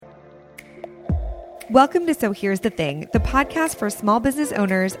Welcome to So Here's the Thing, the podcast for small business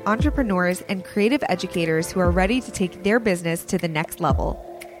owners, entrepreneurs, and creative educators who are ready to take their business to the next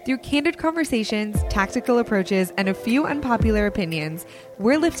level. Through candid conversations, tactical approaches, and a few unpopular opinions,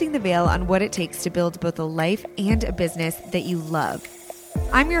 we're lifting the veil on what it takes to build both a life and a business that you love.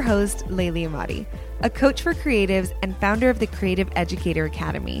 I'm your host, Layli Emadi, a coach for creatives and founder of the Creative Educator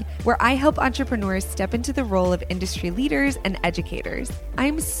Academy, where I help entrepreneurs step into the role of industry leaders and educators.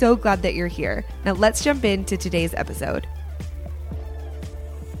 I'm so glad that you're here. Now let's jump into today's episode.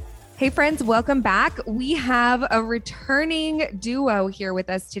 Hey friends, welcome back. We have a returning duo here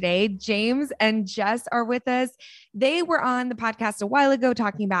with us today. James and Jess are with us. They were on the podcast a while ago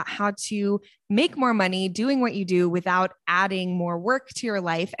talking about how to make more money doing what you do without adding more work to your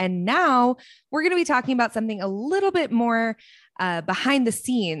life. And now we're going to be talking about something a little bit more behind the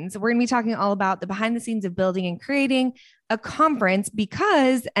scenes. We're going to be talking all about the behind the scenes of building and creating a conference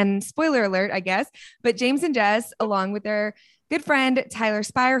because, and spoiler alert, I guess, but James and Jess, along with their good friend, Tyler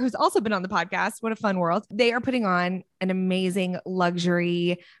Spire, who's also been on the podcast. What a fun world. They are putting on an amazing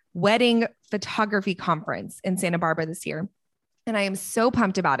luxury wedding photography conference in Santa Barbara this year. And I am so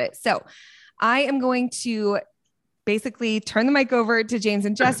pumped about it. So I am going to basically turn the mic over to James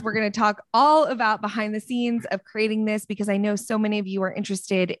and Jess. We're going to talk all about behind the scenes of creating this because I know so many of you are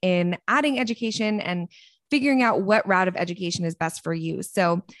interested in adding education and figuring out what route of education is best for you.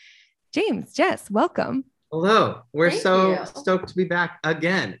 So James, Jess, welcome. Hello. We're Thank so you. stoked to be back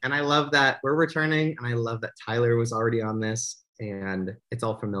again. And I love that we're returning. And I love that Tyler was already on this and it's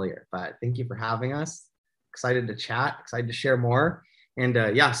all familiar. But thank you for having us. Excited to chat, excited to share more. And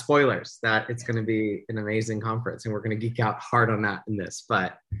yeah, spoilers that it's going to be an amazing conference and we're going to geek out hard on that in this,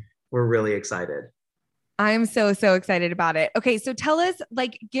 but we're really excited. I'm so excited about it. Okay. So tell us,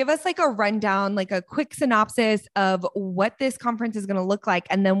 give us a rundown, a quick synopsis of what this conference is going to look like.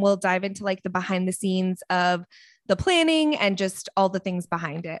 And then we'll dive into the behind the scenes of the planning and just all the things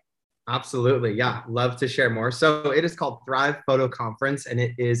behind it. Absolutely. Yeah. Love to share more. So it is called Thrive Photo Conference and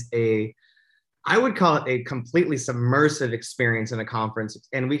it is I would call it a completely submersive experience in a conference.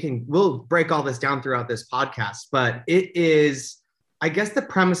 And we'll break all this down throughout this podcast, but it is, I guess the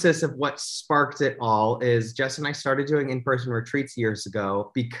premises of what sparked it all is Jess and I started doing in-person retreats years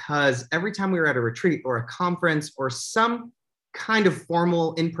ago because every time we were at a retreat or a conference or some kind of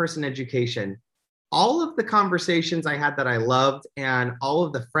formal in-person education, all of the conversations I had that I loved and all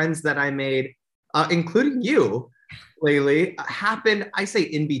of the friends that I made, including you, Layli, happened, I say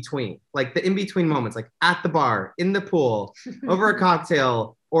in between, the in-between moments, at the bar, in the pool, over a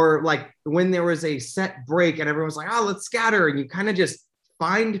cocktail, or when there was a set break and everyone was like, oh, let's scatter. And you kind of just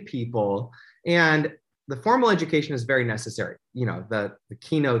find people. And the formal education is very necessary. You know, the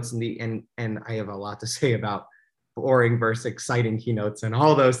keynotes and I have a lot to say about boring versus exciting keynotes and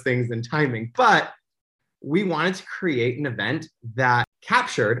all those things and timing. But we wanted to create an event that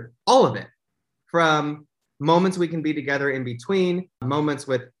captured all of it, from moments we can be together in between, moments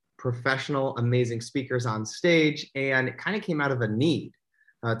with professional, amazing speakers on stage. And it kind of came out of a need.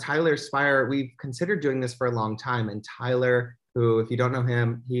 Tyler Spire, we've considered doing this for a long time. And Tyler, who, if you don't know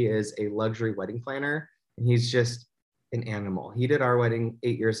him, he is a luxury wedding planner. And he's just an animal. He did our wedding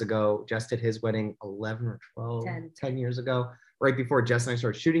 8 years ago. Jess did his wedding 11 or 12, 10 years ago, right before Jess and I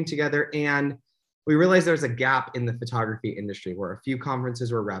started shooting together. And we realized there's a gap in the photography industry where a few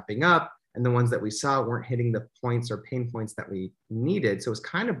conferences were wrapping up and the ones that we saw weren't hitting the points or pain points that we needed. So it was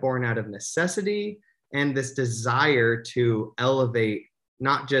kind of born out of necessity and this desire to elevate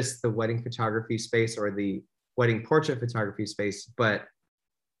not just the wedding photography space or the wedding portrait photography space, but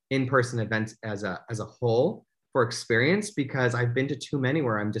in-person events as a whole for experience, because I've been to too many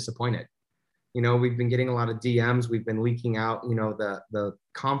where I'm disappointed. You know, we've been getting a lot of DMs, we've been leaking out, the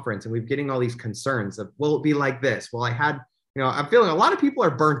conference, and we're getting all these concerns of, will it be like this? Well, I'm feeling a lot of people are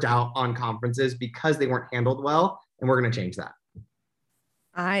burnt out on conferences because they weren't handled well, and we're going to change that.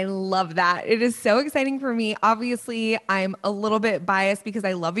 I love that. It is so exciting for me. Obviously, I'm a little bit biased because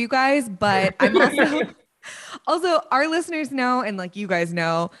I love you guys, but I'm also our listeners know, and you guys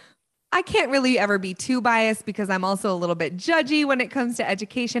know, I can't really ever be too biased because I'm also a little bit judgy when it comes to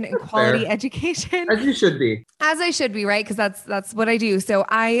education and quality education. As you should be. As I should be, right? Because that's what I do. So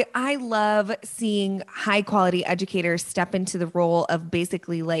I love seeing high quality educators step into the role of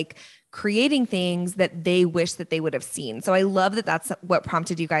basically creating things that they wish that they would have seen. So I love that that's what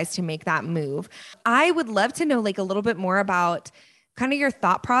prompted you guys to make that move. I would love to know a little bit more about kind of your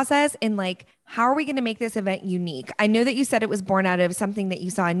thought process and how are we going to make this event unique? I know that you said it was born out of something that you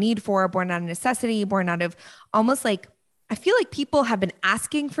saw a need for, born out of necessity, born out of almost I feel like people have been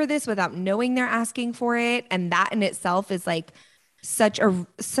asking for this without knowing they're asking for it. And that in itself is such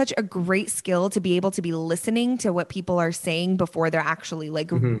a great skill to be able to be listening to what people are saying before they're actually like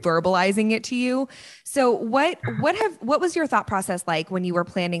verbalizing it to you. So what was your thought process like when you were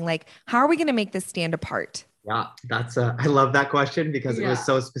planning, like, how are we going to make this stand apart? Yeah, I love that question because it was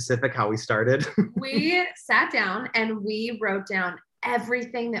so specific how we started. We sat down and we wrote down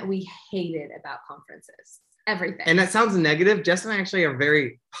everything that we hated about conferences. Everything. And that sounds negative. Jess and I actually are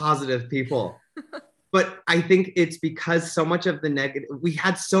very positive people. But I think it's because so much of the negative, we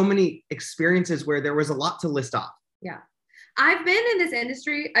had so many experiences where there was a lot to list off. Yeah. I've been in this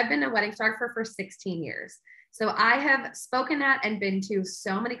industry. I've been a wedding photographer for 16 years. So I have spoken at and been to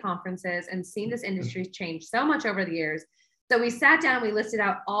so many conferences and seen this industry change so much over the years. So we sat down, we listed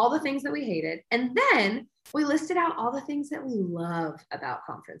out all the things that we hated, and then we listed out all the things that we love about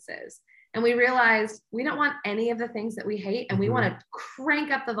conferences. And we realized we don't want any of the things that we hate, and we want to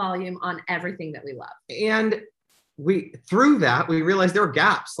crank up the volume on everything that we love. And through that, we realized there were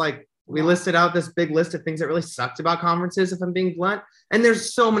gaps. Like we listed out this big list of things that really sucked about conferences, if I'm being blunt. And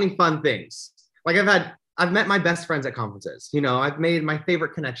there's so many fun things. Like I've met my best friends at conferences. You know, I've made my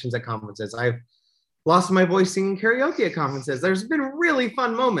favorite connections at conferences. I've lost my voice singing karaoke at conferences. There's been really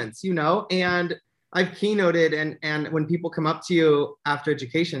fun moments, you know, and I've keynoted and when people come up to you after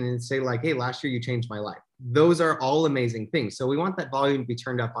education and say like, hey, last year you changed my life. Those are all amazing things. So we want that volume to be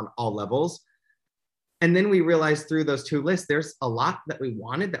turned up on all levels. And then we realized through those two lists, there's a lot that we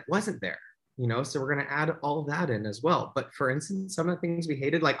wanted that wasn't there, you know, so we're going to add all of that in as well. But for instance, some of the things we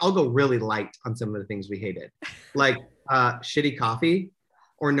hated, like I'll go really light on some of the things we hated, like shitty coffee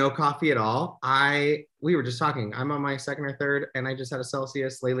or no coffee at all. We were just talking, I'm on my second or third and I just had a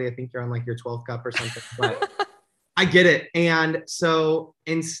Celsius. Lately, I think you're on like your 12th cup or something, but I get it. And so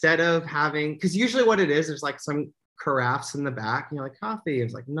instead of having, because usually what it is, there's like some carafes in the back and you're like, coffee.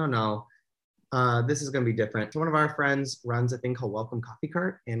 It's like, no, this is going to be different. So one of our friends runs a thing called Welcome Coffee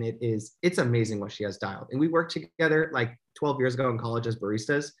Cart, and it's amazing what she has dialed. And we worked together like 12 years ago in college as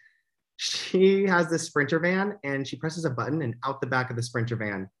baristas. She has this Sprinter van and she presses a button and out the back of the Sprinter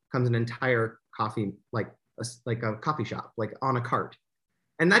van comes an entire coffee, like a coffee shop, like on a cart.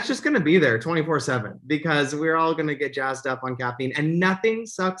 And that's just going to be there 24/7 because we're all going to get jazzed up on caffeine, and nothing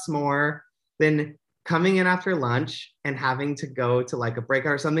sucks more than coming in after lunch and having to go to like a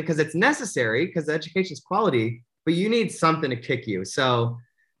breakout or something because it's necessary because the education's quality, but you need something to kick you. So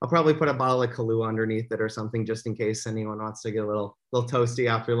I'll probably put a bottle of Kahlua underneath it or something just in case anyone wants to get a little toasty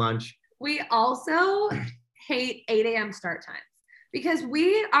after lunch. We also hate 8 a.m. start times because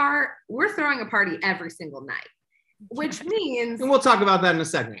we're throwing a party every single night, which means, and we'll talk about that in a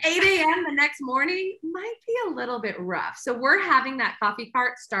second. 8 a.m. the next morning might be a little bit rough. So we're having that coffee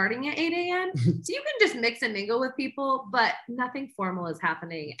cart starting at 8 a.m. So you can just mix and mingle with people, but nothing formal is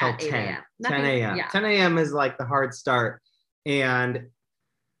happening at 8 a.m. 10 a.m. Yeah. 10 a.m. is like the hard start. And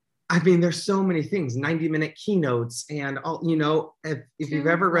I mean, there's so many things, 90-minute keynotes and all, you know, if you've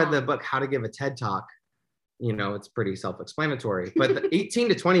ever read the book, How to Give a TED Talk, you know, it's pretty self-explanatory, but the 18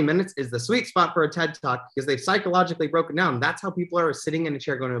 to 20 minutes is the sweet spot for a TED Talk because they've psychologically broken down. That's how people are sitting in a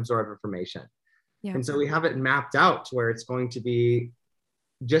chair going to absorb information. Yeah. And so we have it mapped out to where it's going to be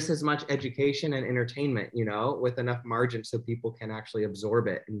just as much education and entertainment, you know, with enough margin so people can actually absorb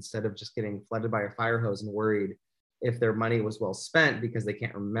it instead of just getting flooded by a fire hose and worried if their money was well spent because they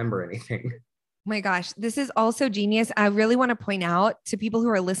can't remember anything. Oh my gosh, this is also genius. I really want to point out to people who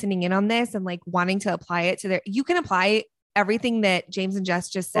are listening in on this and like wanting to apply it to you can apply everything that James and Jess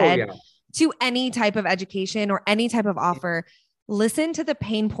just said to any type of education or any type of offer. Listen to the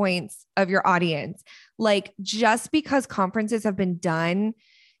pain points of your audience. Like just because conferences have been done,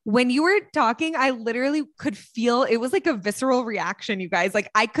 when you were talking, I literally could feel, it was like a visceral reaction, you guys. Like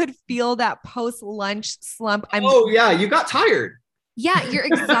I could feel that post-lunch slump. You got tired. Yeah, you're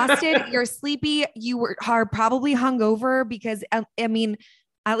exhausted, you're sleepy, are probably hungover because I mean,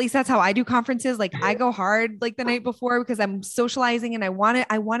 at least that's how I do conferences. Like I go hard like the night before because I'm socializing and I want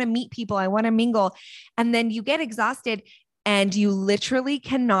to meet people. I want to mingle. And then you get exhausted and you literally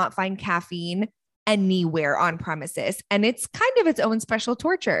cannot find caffeine anywhere on premises. And it's kind of its own special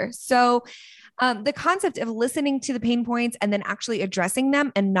torture. So the concept of listening to the pain points and then actually addressing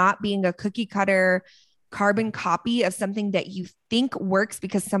them and not being a cookie cutter carbon copy of something that you think works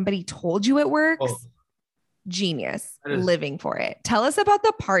because somebody told you it works. Genius. Living for it. Tell us about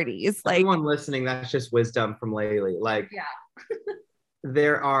the parties. Like everyone listening, that's just wisdom from Laylee. Like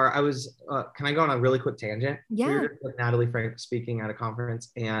can I go on a really quick tangent? Yeah. We were with Natalie Frank speaking at a conference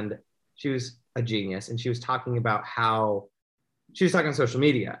and she was a genius. And she was talking about how she was talking on social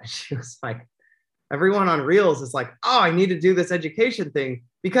media. She was like, everyone on Reels is like, oh, I need to do this education thing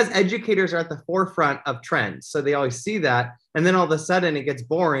because educators are at the forefront of trends. So they always see that. And then all of a sudden it gets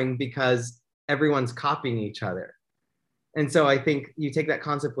boring because everyone's copying each other. And so I think you take that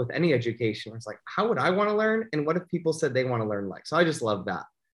concept with any education. It's like, how would I want to learn? And what if people said they want to learn like? So I just love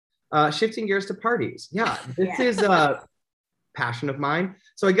that. Shifting gears to parties. Yeah, this is a passion of mine.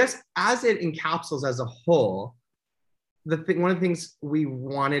 So I guess as it encapsulates as a whole, one of the things we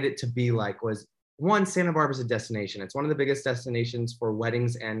wanted it to be like was, one, Santa Barbara is a destination. It's one of the biggest destinations for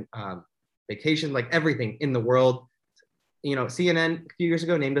weddings and vacation, like everything in the world. You know, CNN a few years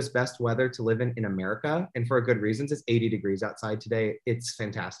ago named us best weather to live in America, and for good reasons. It's 80 degrees outside today. It's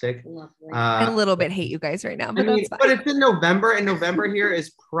fantastic. I a little bit hate you guys right now, but that's fine. But it's in November, and November here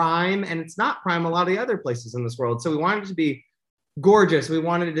is prime, and it's not prime a lot of the other places in this world. So we wanted it to be gorgeous. We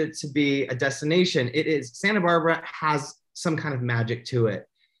wanted it to be a destination. It is, Santa Barbara has some kind of magic to it.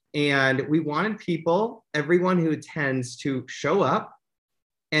 And we wanted people, everyone who attends, to show up,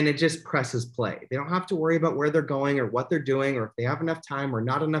 and it just presses play. They don't have to worry about where they're going or what they're doing or if they have enough time or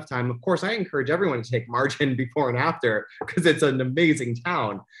not enough time. Of course, I encourage everyone to take margin before and after because it's an amazing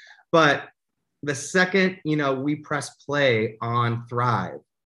town. But the second, we press play on Thrive,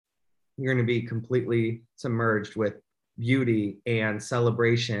 you're going to be completely submerged with beauty and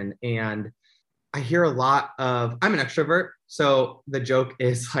celebration. And I hear a lot of, I'm an extrovert. So the joke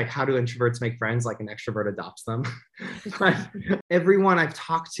is like, how do introverts make friends? Like an extrovert adopts them. But everyone I've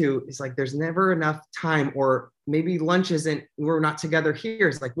talked to is like, there's never enough time, or maybe lunch isn't, we're not together here.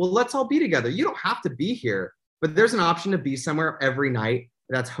 It's like, well, let's all be together. You don't have to be here, but there's an option to be somewhere every night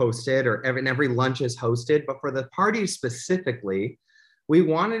that's hosted, or every lunch is hosted. But for the party specifically, we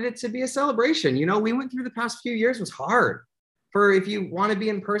wanted it to be a celebration. We went through the past few years was hard. For if you want to be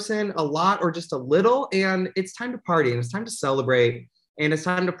in person a lot or just a little, and it's time to party and it's time to celebrate and it's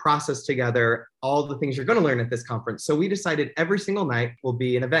time to process together all the things you're going to learn at this conference. So we decided every single night will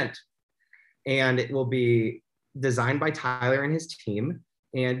be an event, and it will be designed by Tyler and his team.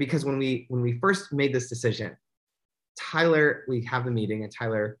 And because when we first made this decision, Tyler, we have the meeting, and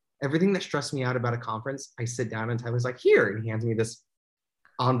Tyler, everything that stressed me out about a conference, I sit down and Tyler's like, here, and he hands me this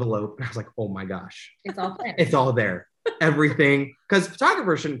envelope. And I was like, oh my gosh, it's all there. It's all there. Everything, because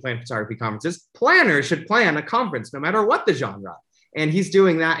photographers shouldn't plan photography conferences. Planners should plan a conference no matter what the genre. And he's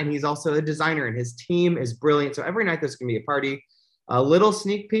doing that. And he's also a designer, and his team is brilliant. So every night there's going to be a party. A little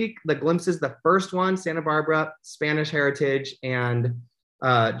sneak peek, the glimpses, the first one, Santa Barbara, Spanish heritage, and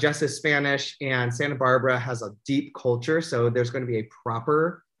Jess is Spanish, and Santa Barbara has a deep culture. So there's going to be a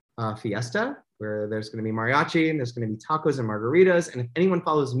proper fiesta where there's going to be mariachi, and there's going to be tacos and margaritas. And if anyone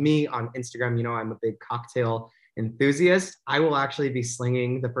follows me on Instagram, I'm a big cocktail enthusiast. I will actually be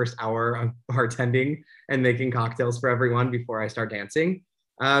slinging the first hour of bartending and making cocktails for everyone before I start dancing.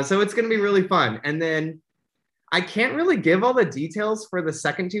 So it's going to be really fun. And then I can't really give all the details for the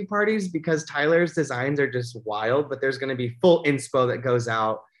second two parties because Tyler's designs are just wild, but there's going to be full inspo that goes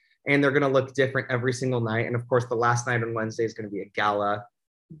out, and they're going to look different every single night. And of course, the last night on Wednesday is going to be a gala.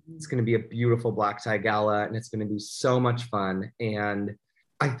 It's going to be a beautiful black tie gala, and it's going to be so much fun. And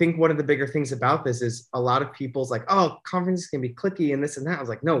I think one of the bigger things about this is a lot of people's like, oh, conferences can be cliquey and this and that. I was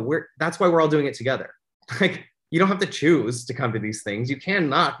like, no, that's why we're all doing it together. Like, you don't have to choose to come to these things. You can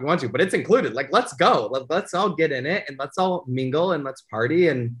not if you want to, but it's included. Like, let's go. Let's all get in it, and let's all mingle and let's party.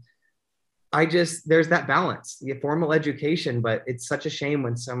 And there's that balance, the formal education, but it's such a shame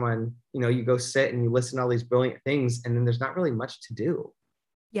when someone, you go sit and you listen to all these brilliant things, and then there's not really much to do.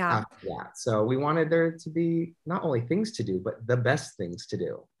 Yeah. After that. So we wanted there to be not only things to do, but the best things to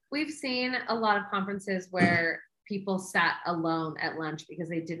do. We've seen a lot of conferences where people sat alone at lunch because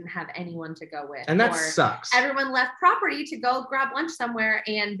they didn't have anyone to go with. And that sucks. Everyone left property to go grab lunch somewhere,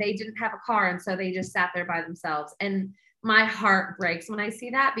 and they didn't have a car. And so they just sat there by themselves. And my heart breaks when I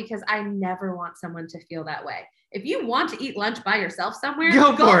see that, because I never want someone to feel that way. If you want to eat lunch by yourself somewhere,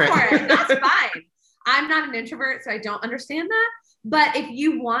 go for it. That's fine. I'm not an introvert, so I don't understand that. But if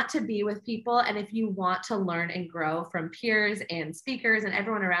you want to be with people, and if you want to learn and grow from peers and speakers and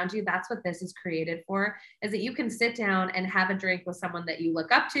everyone around you, that's what this is created for, is that you can sit down and have a drink with someone that you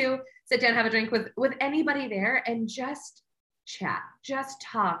look up to, sit down, have a drink with anybody there, and just chat, just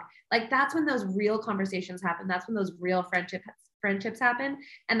talk. Like, that's when those real conversations happen. That's when those real friendships happen.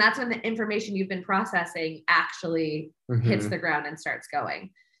 And that's when the information you've been processing actually hits the ground and starts going.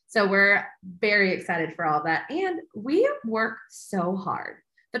 So we're very excited for all of that. And we work so hard.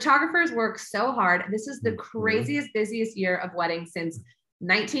 Photographers work so hard. This is the craziest, busiest year of weddings since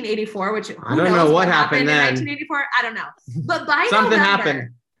 1984, which I don't know what happened then. In 1984. I don't know. But by something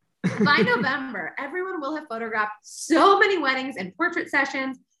happened. By November, everyone will have photographed so many weddings and portrait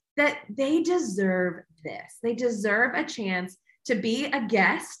sessions that they deserve this. They deserve a chance to be a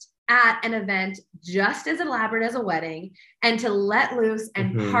guest at an event just as elaborate as a wedding and to let loose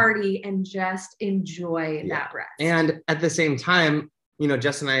and party and just enjoy that rest. And at the same time, you know,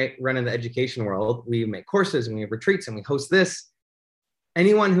 Jess and I run in the education world. We make courses and we have retreats and we host this.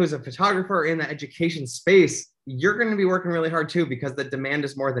 Anyone who's a photographer in the education space, you're going to be working really hard too, because the demand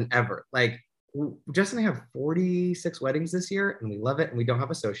is more than ever. Like Jess and I have 46 weddings this year and we love it. And we don't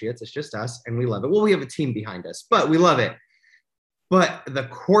have associates. It's just us and we love it. Well, we have a team behind us, but we love it. But the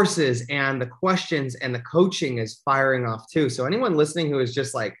courses and the questions and the coaching is firing off too. So anyone listening who is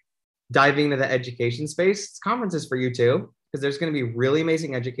just like diving into the education space, this conference is for you too, because there's going to be really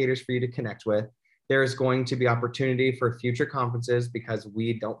amazing educators for you to connect with. There's going to be opportunity for future conferences because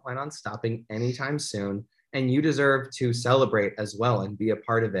we don't plan on stopping anytime soon. And you deserve to celebrate as well and be a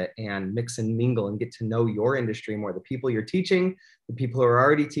part of it and mix and mingle and get to know your industry more, the people you're teaching, the people who are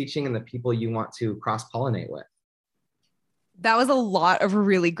already teaching, and the people you want to cross-pollinate with. That was a lot of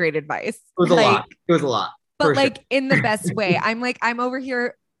really great advice. It was a lot. It was a lot. But like in the best way. I'm over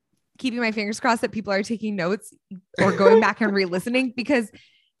here keeping my fingers crossed that people are taking notes or going back and re-listening, because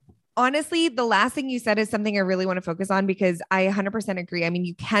honestly, the last thing you said is something I really want to focus on, because I 100% agree. I mean,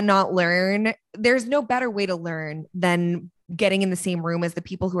 you cannot learn. There's no better way to learn than getting in the same room as the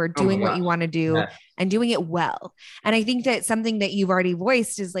people who are doing what you want to do and doing it well. And I think that something that you've already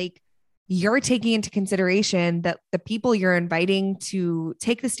voiced is like, you're taking into consideration that the people you're inviting to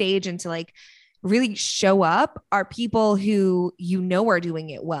take the stage and to like really show up are people who, you know, are doing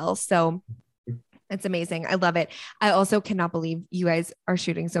it well. So it's amazing. I love it. I also cannot believe you guys are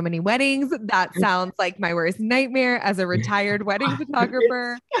shooting so many weddings. That sounds like my worst nightmare as a retired wedding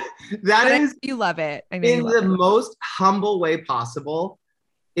photographer. You love it. I mean, in the most humble way possible.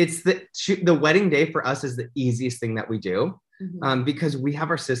 It's the wedding day for us is the easiest thing that we do. Because we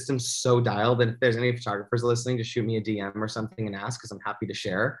have our system so dialed. And if there's any photographers listening, just shoot me a DM or something and ask, because I'm happy to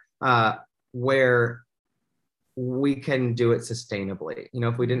share, where we can do it sustainably. You know,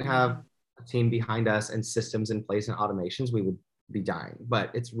 if we didn't have a team behind us and systems in place and automations, we would be dying. But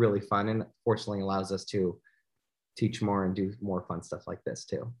it's really fun and fortunately allows us to teach more and do more fun stuff like this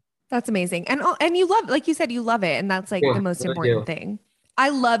too. That's amazing. And you love, like you said, you love it. And that's like the most important thing. I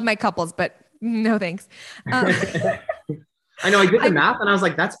love my couples, but no thanks. I know, I did the math and I was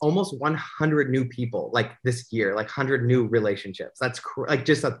like, that's almost 100 new people like this year, like 100 new relationships. That's like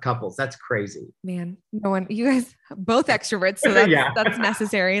just of couples. That's crazy. Man, no one, you guys both extroverts. So that's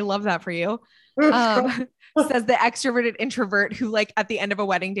necessary. Love that for you. Says the extroverted introvert who like at the end of a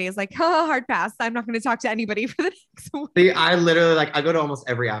wedding day is like, hard pass. I'm not going to talk to anybody for the next week. See, I literally I go to almost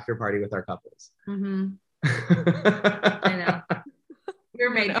every after party with our couples. I know. You're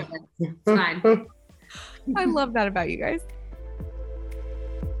made of it. It's fine. I love that about you guys.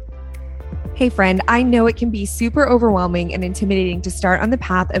 Hey friend, I know it can be super overwhelming and intimidating to start on the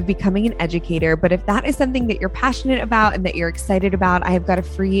path of becoming an educator, but if that is something that you're passionate about and that you're excited about, I have got a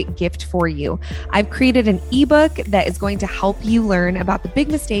free gift for you. I've created an ebook that is going to help you learn about the big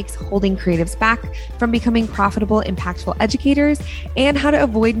mistakes holding creatives back from becoming profitable, impactful educators and how to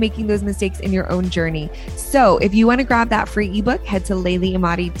avoid making those mistakes in your own journey. So if you want to grab that free ebook, head to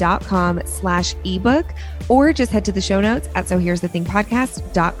layleeamadi.com/ebook or just head to the show notes at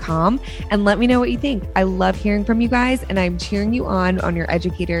sohere'sthethingpodcast.com and let me know what you think. I love hearing from you guys and I'm cheering you on your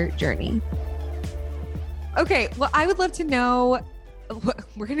educator journey. Okay, well, I would love to know,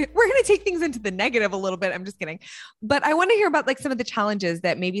 we're gonna take things into the negative a little bit. I'm just kidding. But I want to hear about like some of the challenges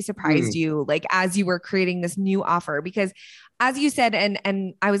that maybe surprised you, like as you were creating this new offer, because as you said,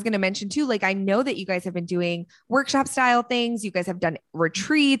 and I was going to mention too, like, I know that you guys have been doing workshop style things. You guys have done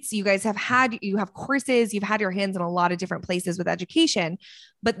retreats. You guys have courses, you've had your hands in a lot of different places with education,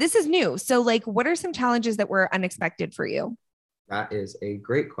 but this is new. So like, what are some challenges that were unexpected for you? That is a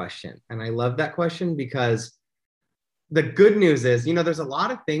great question. And I love that question because the good news is, you know, there's a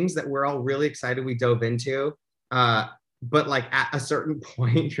lot of things that we're all really excited we dove into. But like at a certain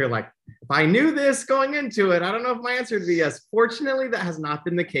point, you're like, if I knew this going into it, I don't know if my answer would be yes. Fortunately, that has not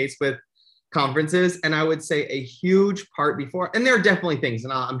been the case with conferences. And I would say a huge part before, and there are definitely things,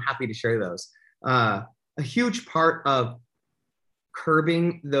 and I'm happy to share those. A huge part of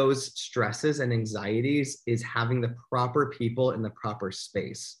curbing those stresses and anxieties is having the proper people in the proper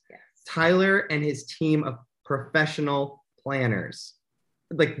space. Yes. Tyler and his team of professional planners,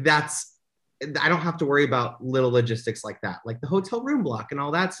 like I don't have to worry about little logistics like that, like the hotel room block and all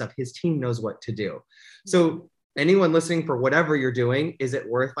that stuff. His team knows what to do. So anyone listening, for whatever you're doing, is it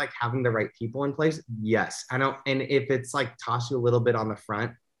worth like having the right people in place? Yes. And if it's like toss you a little bit on the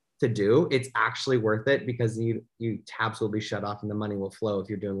front to do, it's actually worth it because you tabs will be shut off and the money will flow if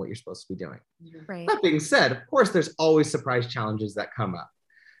you're doing what you're supposed to be doing. Right. That being said, of course, there's always surprise challenges that come up.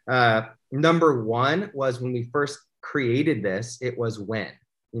 Number one was when we first created this, it was when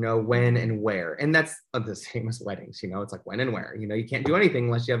and where. And that's the same as weddings, it's like when and where, you can't do anything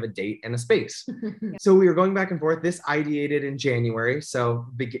unless you have a date and a space. So we were going back and forth. This ideated in January. So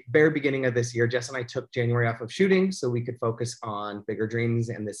very beginning of this year, Jess and I took January off of shooting so we could focus on bigger dreams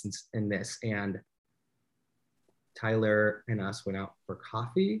and this and this. And Tyler and us went out for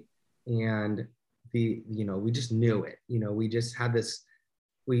coffee, and we just knew it. We just had this,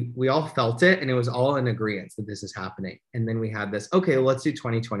 we all felt it, and it was all in agreement that this is happening. And then we had this, okay, well, let's do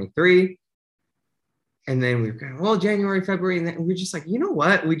 2023. And then we were going, well, January, February. And then we were just like, you know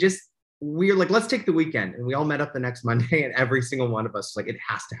what? We were like, let's take the weekend. And we all met up the next Monday, and every single one of us was like, it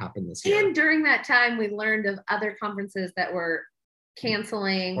has to happen this year. And during that time, we learned of other conferences that were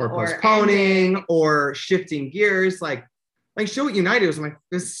canceling or postponing ending. Or shifting gears. Like Show United it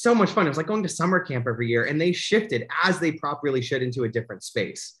was so much fun. It was like going to summer camp every year, and they shifted as they properly should into a different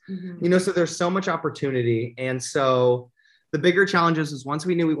space. So there's so much opportunity. And so the bigger challenges was, once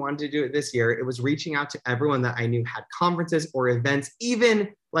we knew we wanted to do it this year, it was reaching out to everyone that I knew had conferences or events, even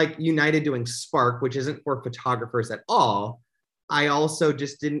like United doing Spark, which isn't for photographers at all. I also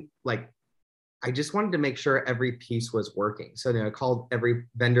just I just wanted to make sure every piece was working. So I called every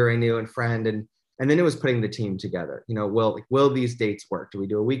vendor I knew and friend, and then it was putting the team together. Will these dates work? Do we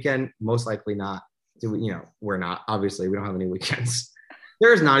do a weekend? Most likely not. Do we, we're not, obviously we don't have any weekends.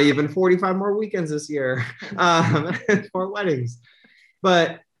 There's not even 45 more weekends this year for weddings.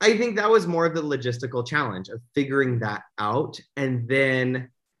 But I think that was more of the logistical challenge of figuring that out. And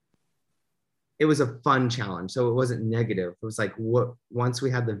then it was a fun challenge. So it wasn't negative. It was like, once we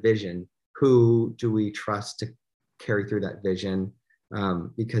had the vision, who do we trust to carry through that vision?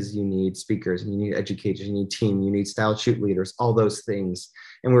 Because you need speakers, and you need educators, you need team, you need style shoot leaders, all those things.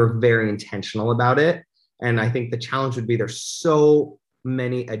 And we're very intentional about it. And I think the challenge would be, there's so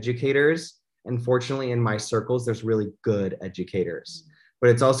many educators. And fortunately, in my circles, there's really good educators. But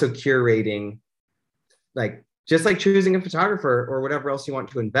it's also curating, just like choosing a photographer or whatever else you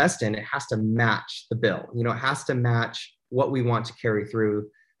want to invest in, it has to match the bill. It has to match what we want to carry through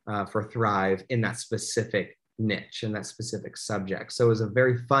for Thrive in that specific niche and that specific subject. So it was a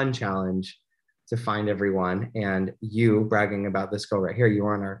very fun challenge to find everyone. And you, bragging about this girl right here, you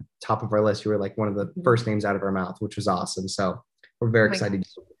were on our top of our list. You were like one of the first names out of our mouth, which was awesome. So we're very excited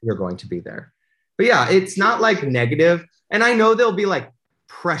you're going to be there. But yeah, it's not like negative. And I know there'll be like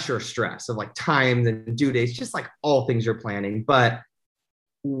pressure stress of like times and due dates, just like all things you're planning. But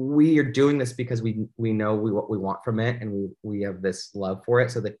we are doing this because we know what we want from it, and we have this love for it,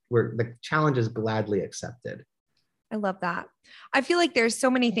 so that the challenge is gladly accepted. I love that. I feel like there's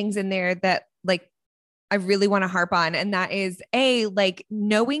so many things in there that I really want to harp on. And that is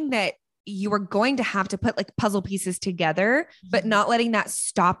knowing that you are going to have to put puzzle pieces together, but not letting that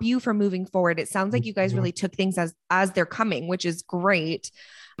stop you from moving forward. It sounds like you guys really took things as they're coming, which is great.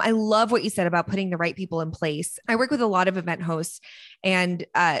 I love what you said about putting the right people in place. I work with a lot of event hosts, and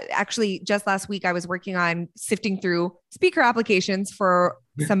actually just last week I was working on sifting through speaker applications for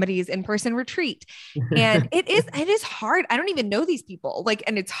somebody's in-person retreat. And it is hard. I don't even know these people,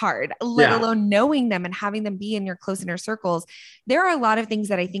 and it's hard, let alone knowing them and having them be in your close inner circles. There are a lot of things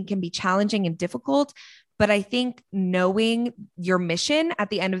that I think can be challenging and difficult, but I think knowing your mission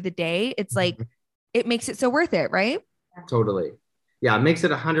at the end of the day, it's it makes it so worth it, right? Totally. Yeah, it makes it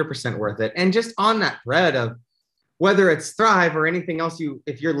 100% worth it. And just on that thread of whether it's Thrive or anything else,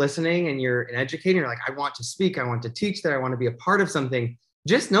 if you're listening and you're an educator, you're like, I want to speak, I want to teach there, I want to be a part of something,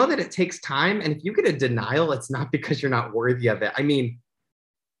 just know that it takes time. And if you get a denial, it's not because you're not worthy of it. I mean,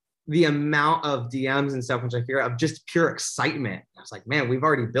 the amount of DMs and stuff, which I fear of just pure excitement. I was like, man, we've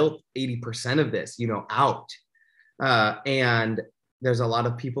already built 80% of this, out. And there's a lot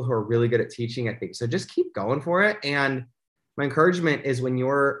of people who are really good at teaching at things. So just keep going for it. And my encouragement is, when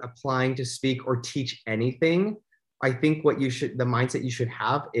you're applying to speak or teach anything, I think the mindset you should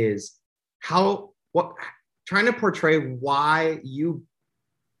have is trying to portray why you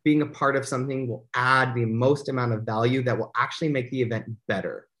being a part of something will add the most amount of value that will actually make the event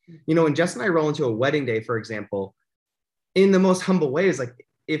better. When Jess and I roll into a wedding day, for example, in the most humble ways,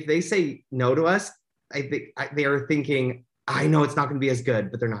 if they say no to us, I think they are thinking, I know it's not going to be as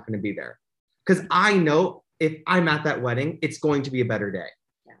good, but they're not going to be there. Because I know if I'm at that wedding, it's going to be a better day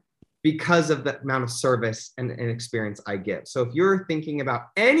because of the amount of service and experience I give. So if you're thinking about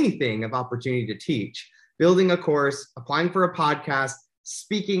anything of opportunity to teach, building a course, applying for a podcast,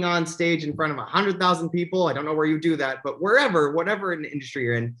 speaking on stage in front of 100,000 people, I don't know where you do that, but whatever in the industry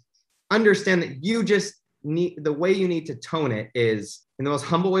you're in, understand that you just need, the way you need to tone it is in the most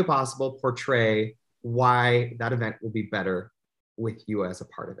humble way possible, portray why that event will be better with you as a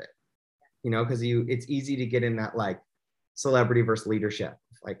part of it, because it's easy to get in that like celebrity versus leadership.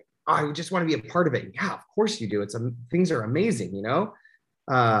 Like, oh, I just want to be a part of it. Yeah, of course you do. Things are amazing,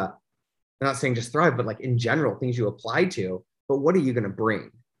 I'm not saying just Thrive, but like in general, things you apply to, but what are you going to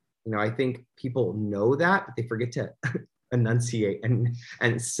bring? I think people know that, but they forget to enunciate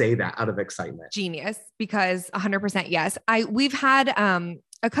and say that out of excitement. Genius, because 100% yes. We've had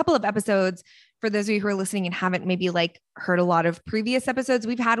a couple of episodes. For those of you who are listening and haven't maybe like heard a lot of previous episodes,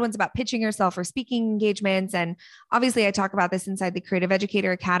 we've had ones about pitching yourself or speaking engagements. And obviously I talk about this inside the Creative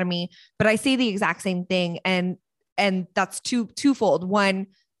Educator Academy, but I say the exact same thing. And that's twofold. One,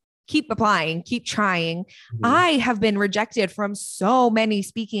 keep applying, keep trying. Mm-hmm. I have been rejected from so many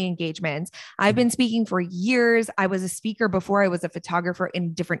speaking engagements. I've been speaking for years. I was a speaker before I was a photographer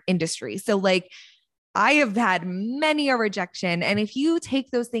in different industries. So like, I have had many a rejection. And if you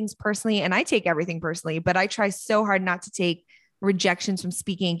take those things personally, and I take everything personally, but I try so hard not to take rejections from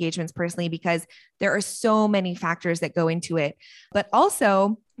speaking engagements personally, because there are so many factors that go into it. But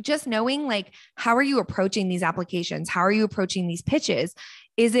also just knowing like, how are you approaching these applications? How are you approaching these pitches?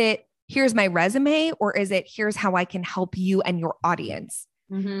 Is it, here's my resume, or is it, here's how I can help you and your audience?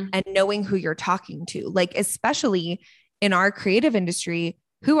 Mm-hmm. And knowing who you're talking to, like, especially in our creative industry,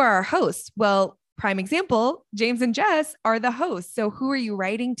 who are our hosts? Well, prime example, James and Jess are the hosts. So who are you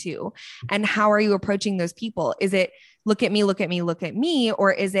writing to and how are you approaching those people? Is it look at me, look at me, look at me?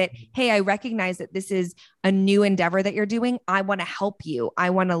 Or is it, hey, I recognize that this is a new endeavor that you're doing. I want to help you. I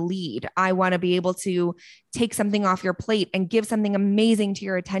want to lead. I want to be able to take something off your plate and give something amazing to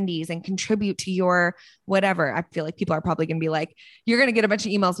your attendees and contribute to your whatever. I feel like people are probably going to be like, you're going to get a bunch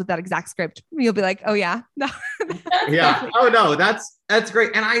of emails with that exact script. You'll be like, oh yeah. No. Yeah. Oh no, that's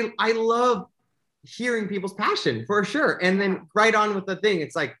great. And I love hearing people's passion for sure. And then right on with the thing.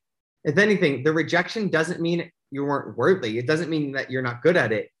 It's like, if anything, the rejection doesn't mean you weren't worthy. It doesn't mean that you're not good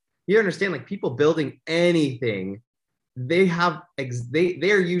at it. You understand, like people building anything, they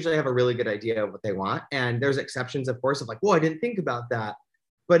usually have a really good idea of what they want. And there's exceptions, of course, of like, whoa, I didn't think about that.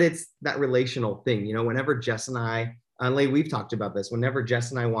 But it's that relational thing. Whenever Jess and I, Leigh, we've talked about this, whenever Jess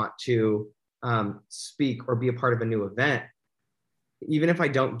and I want to speak or be a part of a new event, even if I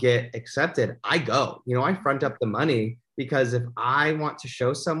don't get accepted, I go, I front up the money, because if I want to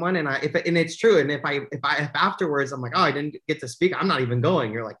show someone and it's true. And if afterwards I'm like, oh, I didn't get to speak, I'm not even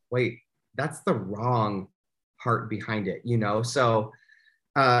going. You're like, wait, that's the wrong heart behind it, So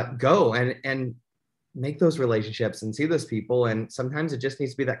go and make those relationships and see those people. And sometimes it just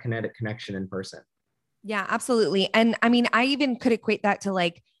needs to be that kinetic connection in person. Yeah, absolutely. And I mean, I even could equate that to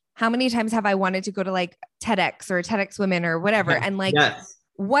like, how many times have I wanted to go to like TEDx or TEDx Women or whatever? And like, yes.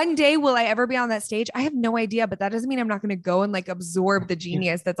 One day, will I ever be on that stage? I have no idea, but that doesn't mean I'm not going to go and like absorb the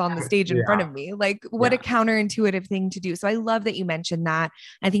genius that's on the stage in front of me. Like what a counterintuitive thing to do. So I love that you mentioned that.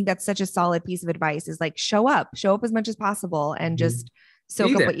 I think that's such a solid piece of advice, is like, show up as much as possible and just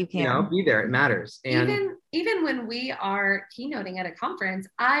soak up what you can. Be there. It matters. And even when we are keynoting at a conference,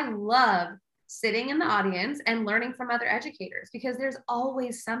 I love sitting in the audience and learning from other educators, because there's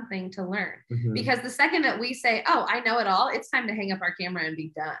always something to learn. Mm-hmm. Because the second that we say, oh, I know it all, it's time to hang up our camera and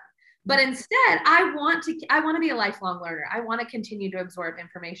be done. But instead, I want to be a lifelong learner. I want to continue to absorb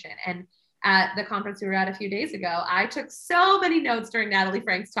information. And at the conference we were at a few days ago, I took so many notes during Natalie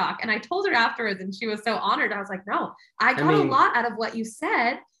Frank's talk, and I told her afterwards, and she was so honored. I was like, no, I got a lot out of what you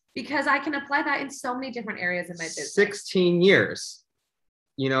said, because I can apply that in so many different areas in my business. 16 years.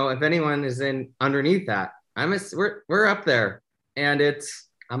 If anyone is in underneath that, we're up there, and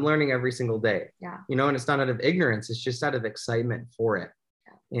I'm learning every single day. Yeah. And it's not out of ignorance; it's just out of excitement for it.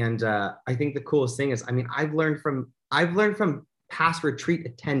 Yeah. And I think the coolest thing is, I've learned from past retreat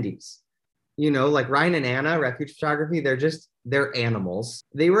attendees. Like Ryan and Anna, Refuge Photography, they're animals.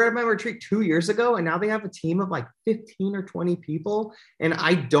 They were at my retreat 2 years ago, and now they have a team of like 15 or 20 people. And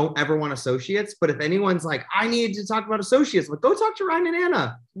I don't ever want associates, but if anyone's like, I need to talk about associates, like go talk to Ryan and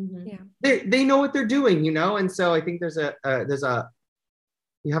Anna. Mm-hmm. Yeah. They know what they're doing, And so I think there's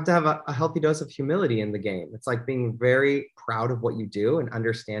you have to have a healthy dose of humility in the game. It's like being very proud of what you do and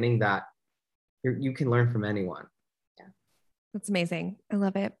understanding that you can learn from anyone. That's amazing. I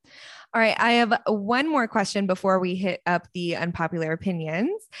love it. All right. I have one more question before we hit up the unpopular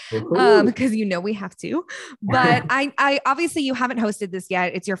opinions, because we have to, but I obviously you haven't hosted this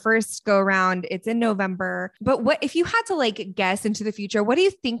yet. It's your first go around. It's in November, but what, if you had to like guess into the future, what do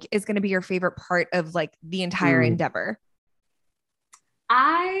you think is going to be your favorite part of like the entire endeavor?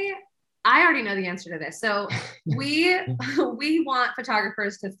 I already know the answer to this. So we want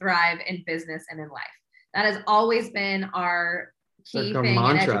photographers to thrive in business and in life. That has always been our key thing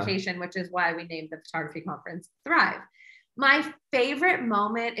in education, which is why we named the photography conference Thrive. My favorite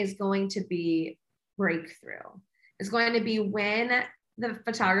moment is going to be breakthrough. It's going to be when the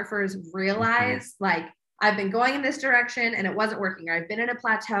photographers realize like, I've been going in this direction and it wasn't working, or I've been in a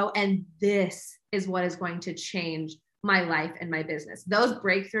plateau and this is what is going to change my life and my business. Those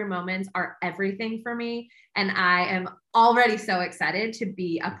breakthrough moments are everything for me. And I am already so excited to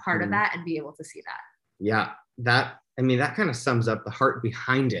be a part of that and be able to see that. Yeah, that kind of sums up the heart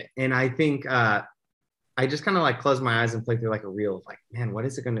behind it. And I think I just kind of like close my eyes and play through like a reel of like, man, what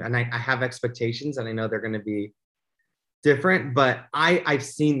is it going to, and I have expectations and I know they're going to be different, but I've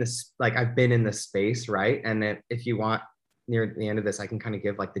seen this, like I've been in this space, right? And if you want, near the end of this, I can kind of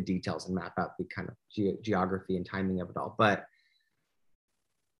give like the details and map out the kind of geography and timing of it all. But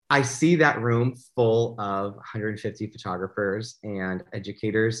I see that room full of 150 photographers and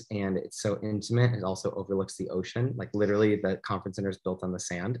educators, and it's so intimate. It also overlooks the ocean. Like literally the conference center is built on the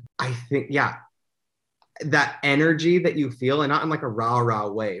sand. I think, yeah, that energy that you feel, and not in like a rah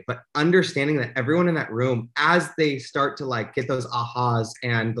way, but understanding that everyone in that room, as they start to like get those ahas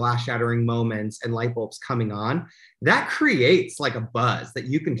and glass shattering moments and light bulbs coming on, that creates like a buzz that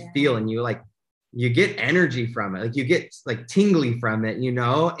you can feel, and you get energy from it. Like you get like tingly from it,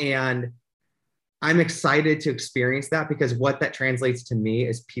 and I'm excited to experience that, because what that translates to me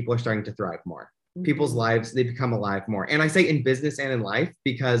is people are starting to thrive more. People's lives, they become alive more. And I say in business and in life,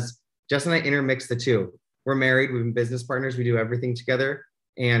 because Jess and I intermix the two. We're married, we've been business partners, we do everything together,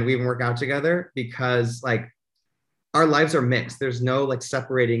 and we even work out together, because like our lives are mixed. There's no like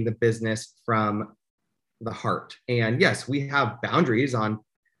separating the business from the heart. And yes, we have boundaries on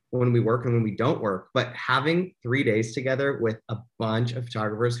when we work and when we don't work, but having 3 days together with a bunch of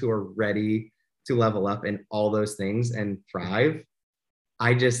photographers who are ready to level up in all those things and thrive,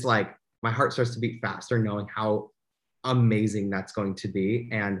 I just like, my heart starts to beat faster knowing how amazing that's going to be.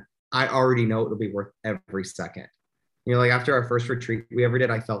 And I already know it'll be worth every second. Like after our first retreat we ever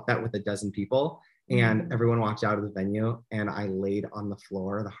did, I felt that with a dozen people, and everyone walked out of the venue and I laid on the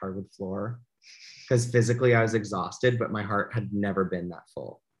floor, the hardwood floor, because physically I was exhausted, but my heart had never been that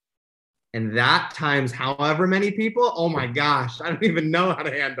full. And that times however many people, oh my gosh, I don't even know how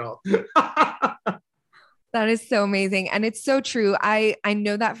to handle. That is so amazing. And it's so true. I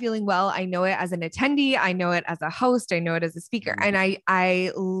know that feeling well. I know it as an attendee. I know it as a host. I know it as a speaker. And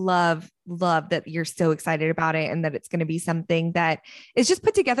I love that you're so excited about it, and that it's going to be something that is just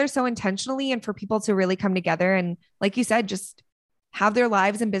put together so intentionally, and for people to really come together and, like you said, just have their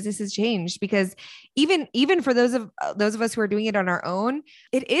lives and businesses changed. Because even for those of us who are doing it on our own,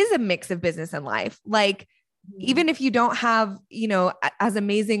 it is a mix of business and life. Like even if you don't have, as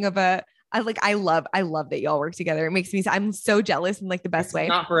amazing of a, I love that y'all work together. It makes me, I'm so jealous in like the best way.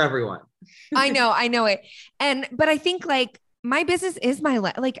 Not for everyone. I know it. But I think like my business is my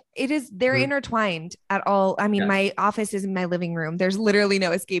life. Like it is, they're intertwined at all. I mean, my office is in my living room. There's literally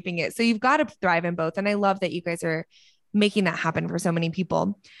no escaping it. So you've got to thrive in both. And I love that you guys are making that happen for so many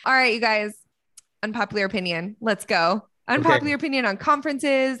people. All right, you guys, unpopular opinion. Let's go. Unpopular opinion on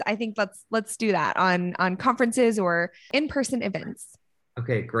conferences. I think let's do that on conferences or in-person events.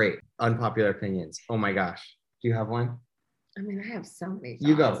 Okay, great. Unpopular opinions. Oh my gosh. Do you have one? I mean, I have so many thoughts.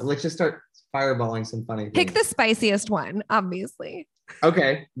 You go. Let's just start fireballing some funny things. Pick the spiciest one, obviously.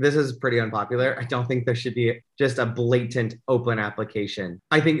 Okay, this is pretty unpopular. I don't think there should be just a blatant open application.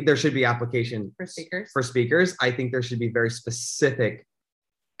 I think there should be application for speakers. I think there should be very specific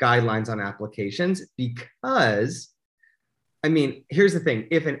guidelines on applications, because, I mean, here's the thing.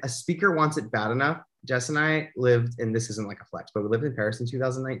 If a speaker wants it bad enough, Jess and I lived, and this isn't like a flex, but we lived in Paris in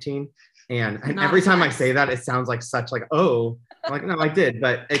 2019. And every time I say that, it sounds like such like, oh, I'm like, no, I did,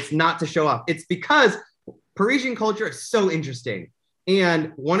 but it's not to show off. It's because Parisian culture is so interesting.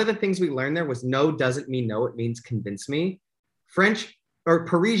 And one of the things we learned there was no doesn't mean no, it means convince me. French or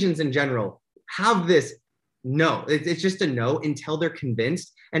Parisians in general have this no, it's just a no until they're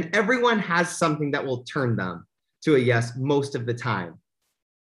convinced. And everyone has something that will turn them to a yes most of the time.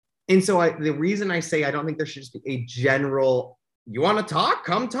 And so the reason I say I don't think there should just be a general, you want to talk,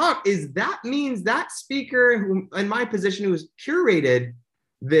 come talk, is that means that speaker who, in my position, who has curated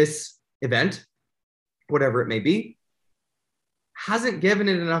this event, whatever it may be, hasn't given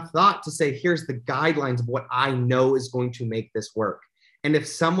it enough thought to say, here's the guidelines of what I know is going to make this work. And if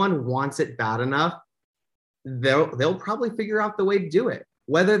someone wants it bad enough, they'll probably figure out the way to do it.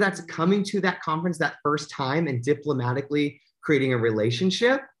 Whether that's coming to that conference that first time and diplomatically creating a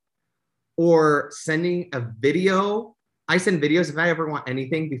relationship, or sending a video. I send videos if I ever want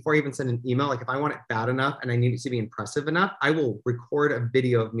anything before I even send an email. Like if I want it bad enough and I need it to be impressive enough, I will record a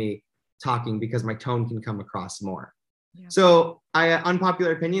video of me talking, because my tone can come across more. Yeah. So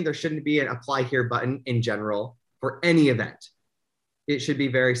unpopular opinion, there shouldn't be an apply here button in general for any event. It should be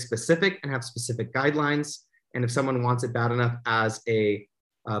very specific and have specific guidelines. And if someone wants it bad enough as a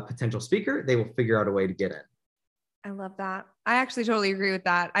potential speaker, they will figure out a way to get in. I love that. I actually totally agree with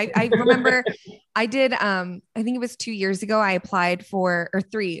that. I remember I did, I think it was 2 years ago, I applied for, or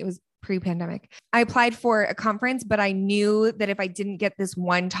 3, it was pre-pandemic. I applied for a conference, but I knew that if I didn't get this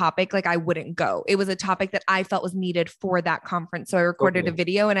one topic, like I wouldn't go. It was a topic that I felt was needed for that conference. So I recorded a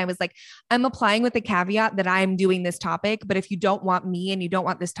video and I was like, I'm applying with the caveat that I'm doing this topic, but if you don't want me and you don't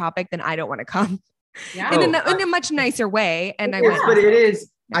want this topic, then I don't want to come. Yeah. In a much nicer way. And I went, but it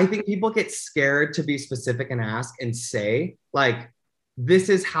is, I think people get scared to be specific and ask and say, like, this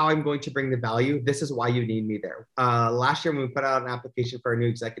is how I'm going to bring the value. This is why you need me there. Last year, when we put out an application for a new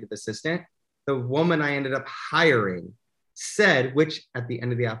executive assistant, the woman I ended up hiring said, which at the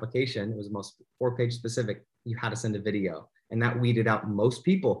end of the application, it was most 4-page specific, you had to send a video. And that weeded out most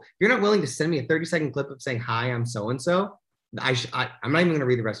people. If you're not willing to send me a 30-second clip of saying, hi, I'm so-and-so, I'm not even going to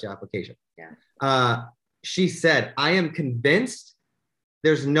read the rest of your application. Yeah. She said, I am convinced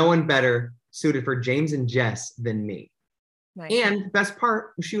there's no one better suited for James and Jess than me. Nice. And the best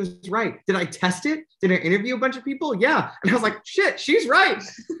part, she was right. Did I test it? Did I interview a bunch of people? Yeah. And I was like, shit, she's right.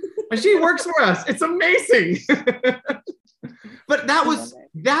 And she works for us. It's amazing. But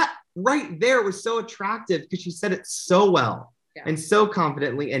that right there was so attractive because she said it so well and so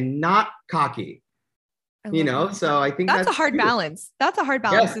confidently and not cocky. You know, so I think that's a hard balance. That's a hard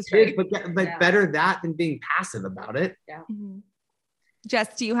balance. Yes, it is, but better that than being passive about it. Yeah. Mm-hmm.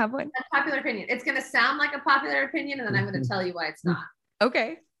 Jess, do you have one? Unpopular opinion. It's going to sound like a popular opinion, and then I'm going to tell you why it's not.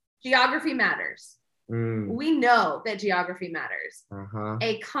 Okay. Geography matters. We know that geography matters.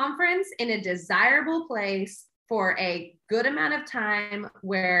 A conference in a desirable place for a good amount of time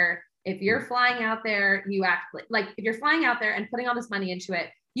where if you're flying out there, you act like if you're flying out there and putting all this money into it,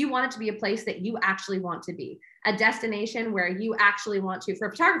 you want it to be a place that you actually want to be, a destination where you actually want to, for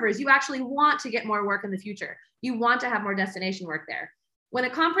photographers, you actually want to get more work in the future. You want to have more destination work there. When a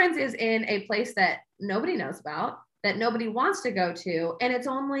conference is in a place that nobody knows about, that nobody wants to go to, and it's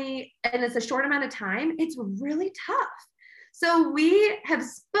a short amount of time, it's really tough. So we have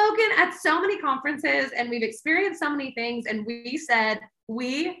spoken at so many conferences and we've experienced so many things. And we said,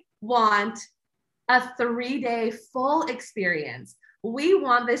 we want a 3-day full experience. We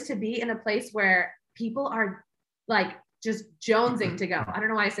want this to be in a place where people are like just jonesing to go. I don't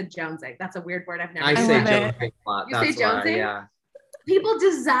know why I said jonesing. That's a weird word. I've never. I say jonesing a lot. You say jonesing? Yeah. People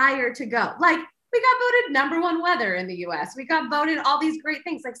desire to go. Like we got voted #1 weather in the US. We got voted all these great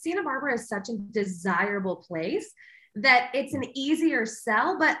things. Like Santa Barbara is such a desirable place that it's an easier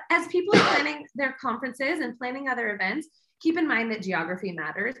sell. But as people are planning their conferences and planning other events, keep in mind that geography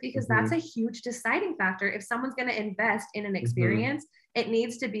matters because that's a huge deciding factor. If someone's going to invest in an experience, it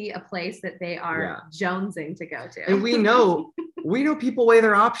needs to be a place that they are jonesing to go to. And we know people weigh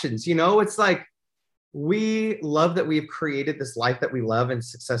their options. You know, it's like, we love that we've created this life that we love and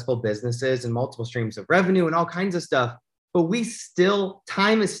successful businesses and multiple streams of revenue and all kinds of stuff. But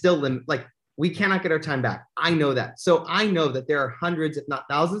time is still like, we cannot get our time back. I know that. So I know that there are hundreds, if not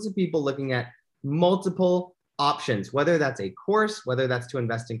thousands of people looking at multiple options, whether that's a course, whether that's to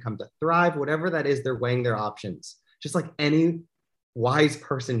invest in Come to Thrive, whatever that is, they're weighing their options, just like any wise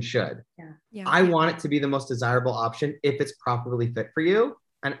person should. I want it to be the most desirable option if it's properly fit for you.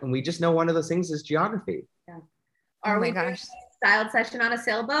 And we just know one of those things is geography. Are we doing a styled session on a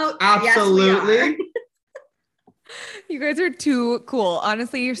sailboat? Absolutely. Yes, we are. You guys are too cool.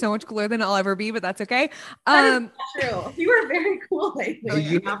 Honestly, you're so much cooler than I'll ever be, but that's okay. That is true. You are very cool lately. Do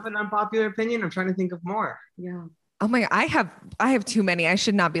you have an unpopular opinion? I'm trying to think of more. Yeah. Oh my God, I have too many. I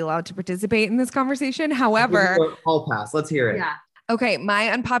should not be allowed to participate in this conversation. However, I'll pass. Let's hear it. Yeah. Okay, my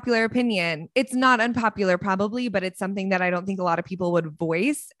unpopular opinion, it's not unpopular probably, but it's something that I don't think a lot of people would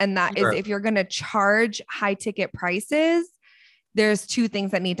voice. And that is if you're going to charge high ticket prices, there's 2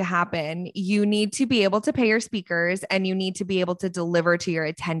 things that need to happen. You need to be able to pay your speakers and you need to be able to deliver to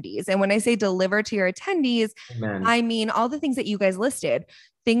your attendees. And when I say deliver to your attendees, I mean all the things that you guys listed,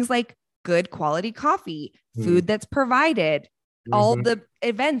 things like good quality coffee, food that's provided, all the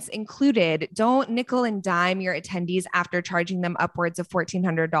events included. Don't nickel and dime your attendees after charging them upwards of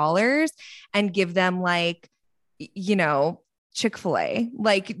 $1,400 and give them like, you know, Chick-fil-A.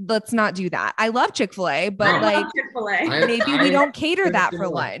 Like, let's not do that. I love Chick-fil-A, but like maybe we don't cater that for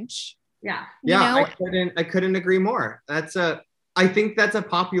lunch. Yeah. Yeah. I couldn't agree more. I think that's a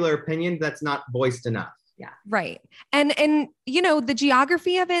popular opinion that's not voiced enough. Yeah. Right. And, you know, the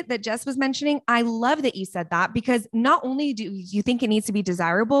geography of it that Jess was mentioning, I love that you said that because not only do you think it needs to be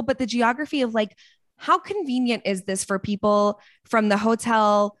desirable, but the geography of like, how convenient is this for people from the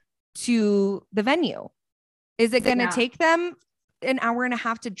hotel to the venue? Is it going to Yeah. take them an hour and a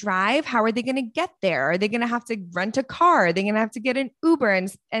half to drive? How are they going to get there? Are they going to have to rent a car? Are they going to have to get an Uber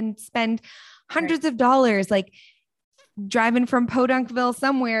and spend hundreds of dollars, like driving from Podunkville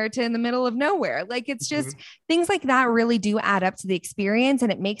somewhere to in the middle of nowhere? Like, it's just things like that really do add up to the experience.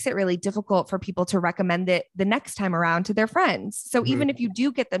 And it makes it really difficult for people to recommend it the next time around to their friends. So even if you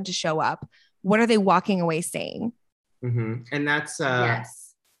do get them to show up, what are they walking away saying? And that's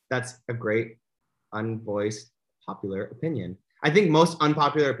Yes. that's a great unvoiced popular opinion. I think most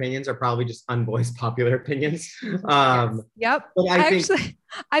unpopular opinions are probably just unvoiced popular opinions. Yep. But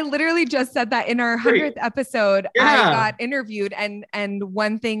I literally just said that in our 100th episode. Yeah. I got interviewed, and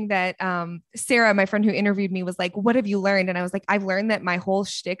one thing that Sarah, my friend who interviewed me, was like, "What have you learned?" And I was like, "I've learned that my whole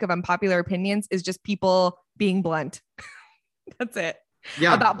shtick of unpopular opinions is just people being blunt. That's it."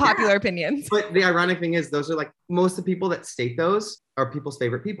 Yeah. About popular opinions. But the ironic thing is, those are like, most of the people that state those are people's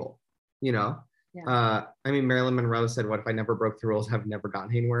favorite people, you know? Yeah. I mean, Marilyn Monroe said, "What if I never broke the rules? I've never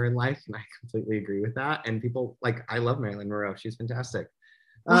gotten anywhere in life." And I completely agree with that. And people like, I love Marilyn Monroe. She's fantastic.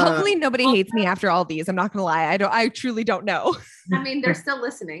 Well, hopefully nobody hates me after all these. I'm not gonna lie. I truly don't know. I mean, they're still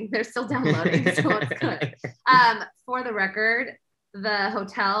listening. They're still downloading. So it's good. For the record, the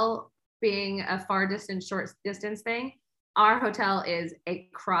hotel being a far distance, short distance thing, our hotel is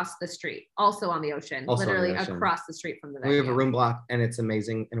across the street, also on the ocean, Also on the literally ocean. across the street from the We have a venue. room block and it's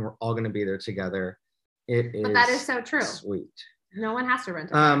amazing. And we're all going to be there together. It is But that is so true. Sweet. No one has to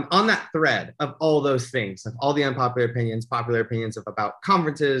rent a On that thread of all those things, of all the unpopular opinions, popular opinions about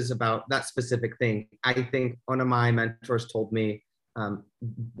conferences, about that specific thing, I think one of my mentors told me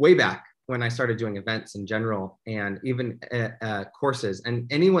way back when I started doing events in general, and even courses,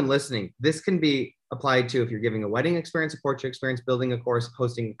 and anyone listening, this can be applied to if you're giving a wedding experience, a portrait experience, building a course,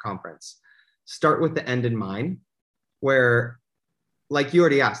 hosting a conference. Start with the end in mind, where, like you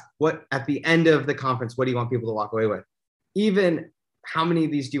already asked, what at the end of the conference, what do you want people to walk away with? Even how many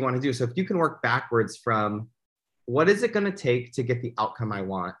of these do you want to do? So if you can work backwards from what is it going to take to get the outcome I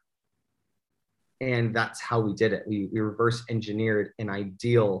want? And that's how we did it. We reverse engineered an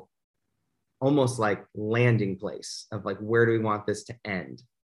ideal, almost like landing place of like, where do we want this to end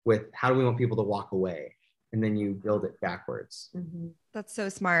with? How do we want people to walk away? And then you build it backwards. Mm-hmm. That's so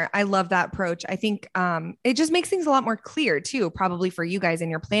smart. I love that approach. I think it just makes things a lot more clear too, probably for you guys in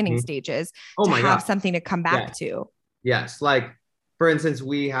your planning stages Oh to my have God. something to come back to. Yes. Like, for instance,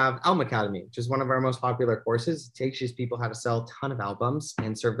 we have Album Academy, which is one of our most popular courses. It teaches people how to sell a ton of albums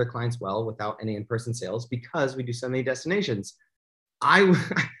and serve their clients well without any in-person sales, because we do so many destinations. I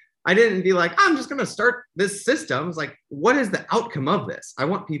didn't be like, I'm just going to start this system. It's like, what is the outcome of this? I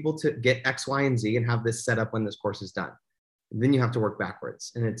want people to get X, Y, and Z and have this set up when this course is done. And then you have to work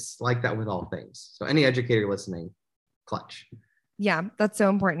backwards. And it's like that with all things. So any educator listening, clutch. Yeah, that's so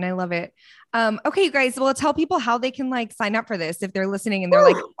important. I love it. Okay, you guys, well, tell people how they can like sign up for this if they're listening and they're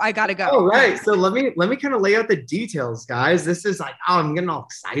like, I gotta go. All right. So let me kind of lay out the details, guys. This is like, oh, I'm getting all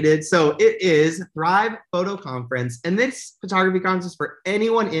excited. So it is Thrive Photo Conference. And this photography conference is for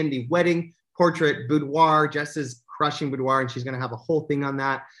anyone in the wedding, portrait, boudoir. Jess is crushing boudoir and she's going to have a whole thing on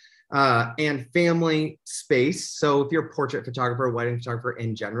that. And family space. So if you're a portrait photographer, wedding photographer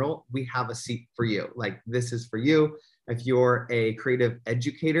in general, we have a seat for you. Like, this is for you. If you're a creative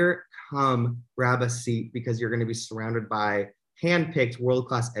educator, come grab a seat, because you're going to be surrounded by handpicked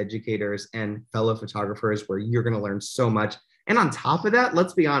world-class educators and fellow photographers where you're going to learn so much. And on top of that,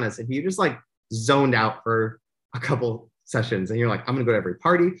 let's be honest, if you just like zoned out for a couple sessions and you're like, I'm going to go to every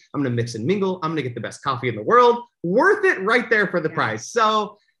party, I'm going to mix and mingle, I'm going to get the best coffee in the world, worth it right there for the price.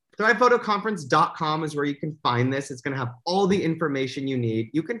 So ThrivePhotoConference.com is where you can find this. It's going to have all the information you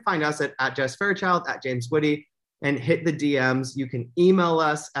need. You can find us at Jess Fairchild, at James Woody, and hit the DMs. You can email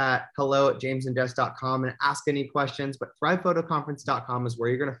us at hello@jamesandjess.com and ask any questions, but ThrivePhotoConference.com is where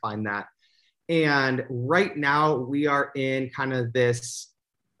you're going to find that. And right now we are in kind of this,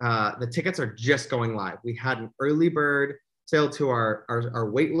 the tickets are just going live. We had an early bird sale to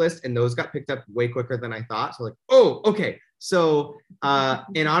our wait list, and those got picked up way quicker than I thought. So like, oh, okay. So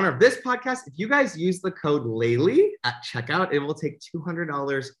in honor of this podcast, if you guys use the code Laylee at checkout, it will take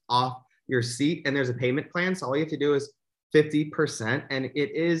 $200 off your seat, and there's a payment plan. So all you have to do is 50%, and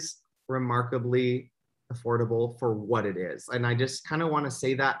it is remarkably affordable for what it is. And I just kind of want to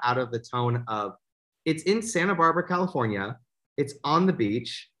say that out of the tone of, it's in Santa Barbara, California. It's on the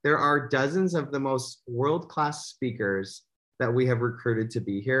beach. There are dozens of the most world-class speakers that we have recruited to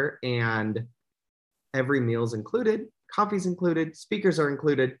be here, and every meal's included, coffee's included, speakers are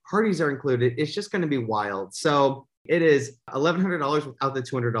included, parties are included. It's just going to be wild. So it is $1,100 without the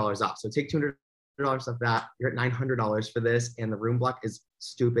 $200 off. So take $200 of that, you're at $900 for this. And the room block is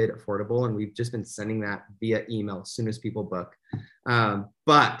stupid affordable. And we've just been sending that via email as soon as people book.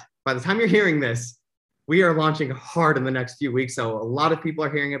 But by the time you're hearing this, we are launching hard in the next few weeks. So a lot of people are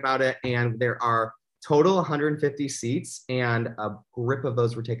hearing about it, and there are total 150 seats, and a grip of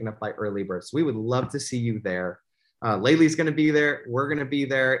those were taken up by early birds. So we would love to see you there. Laylee's going to be there. We're going to be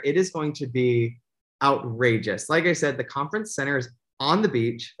there. It is going to be outrageous. Like I said, the conference center is on the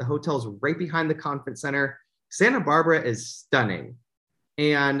beach. The hotel's right behind the conference center. Santa Barbara is stunning.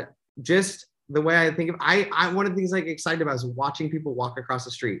 And just the way I think of, one of the things I get excited about is watching people walk across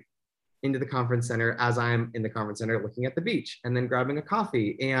the street into the conference center as I'm in the conference center looking at the beach and then grabbing a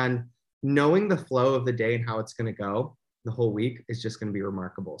coffee, and knowing the flow of the day and how it's going to go the whole week is just going to be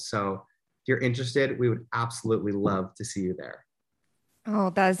remarkable. So if you're interested, we would absolutely love to see you there.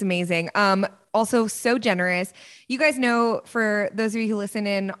 Oh, that is amazing. Also so generous. You guys know, for those of you who listen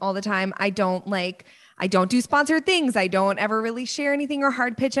in all the time, I don't do sponsored things. I don't ever really share anything or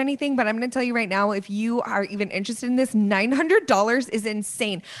hard pitch anything, but I'm going to tell you right now, if you are even interested in this, $900 is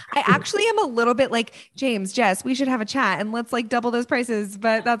insane. I actually am a little bit like, James, Jess, we should have a chat and let's like double those prices,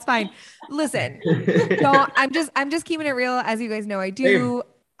 but that's fine. Listen, I'm just keeping it real. As you guys know,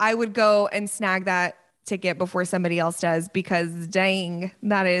 I would go and snag that ticket before somebody else does, because dang,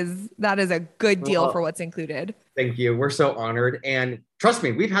 that is a good deal for what's included. Thank you. We're so honored. And trust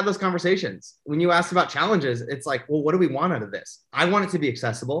me, we've had those conversations. When you asked about challenges, it's like, well, what do we want out of this? I want it to be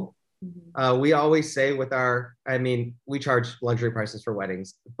accessible. We always say we charge luxury prices for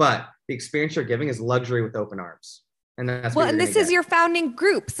weddings, but the experience you're giving is luxury with open arms. And that's well, and this is your founding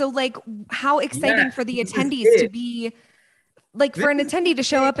group. So like, how exciting for the attendees to be like, for an attendee to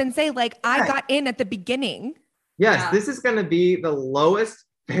show up and say like, I got in at the beginning. Yes, This is going to be the lowest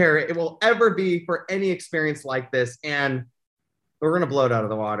fare it will ever be for any experience like this. And we're going to blow it out of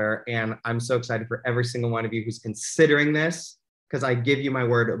the water. And I'm so excited for every single one of you who's considering this, because I give you my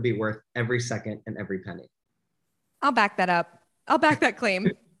word, it'll be worth every second and every penny. I'll back that up. I'll back that claim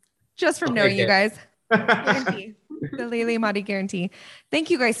just from knowing you guys. Guarantee. The Laylee Emadi guarantee.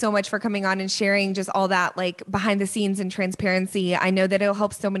 Thank you guys so much for coming on and sharing just all that like behind the scenes and transparency. I know that it'll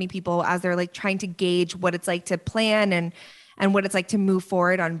help so many people as they're like trying to gauge what it's like to plan and what it's like to move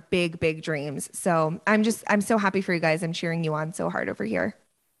forward on big, big dreams. So I'm so happy for you guys. I'm cheering you on so hard over here.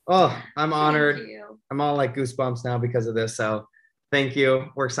 Oh, I'm honored. I'm all like goosebumps now because of this. So thank you.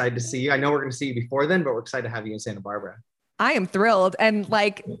 We're excited to see you. I know we're going to see you before then, but we're excited to have you in Santa Barbara. I am thrilled. And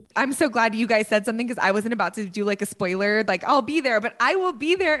like, I'm so glad you guys said something, because I wasn't about to do like a spoiler, like I'll be there, but I will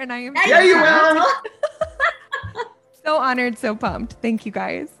be there. And I am. Yeah, you will. So honored, so pumped. Thank you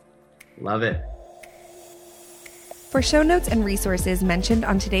guys. Love it. For show notes and resources mentioned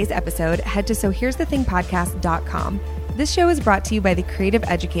on today's episode, head to sohere'sthethingpodcast.com. This show is brought to you by the Creative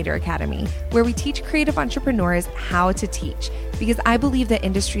Educator Academy, where we teach creative entrepreneurs how to teach, because I believe that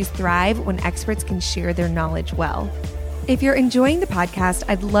industries thrive when experts can share their knowledge well. If you're enjoying the podcast,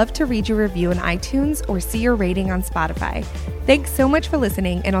 I'd love to read your review on iTunes or see your rating on Spotify. Thanks so much for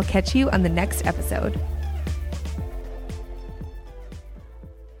listening, and I'll catch you on the next episode.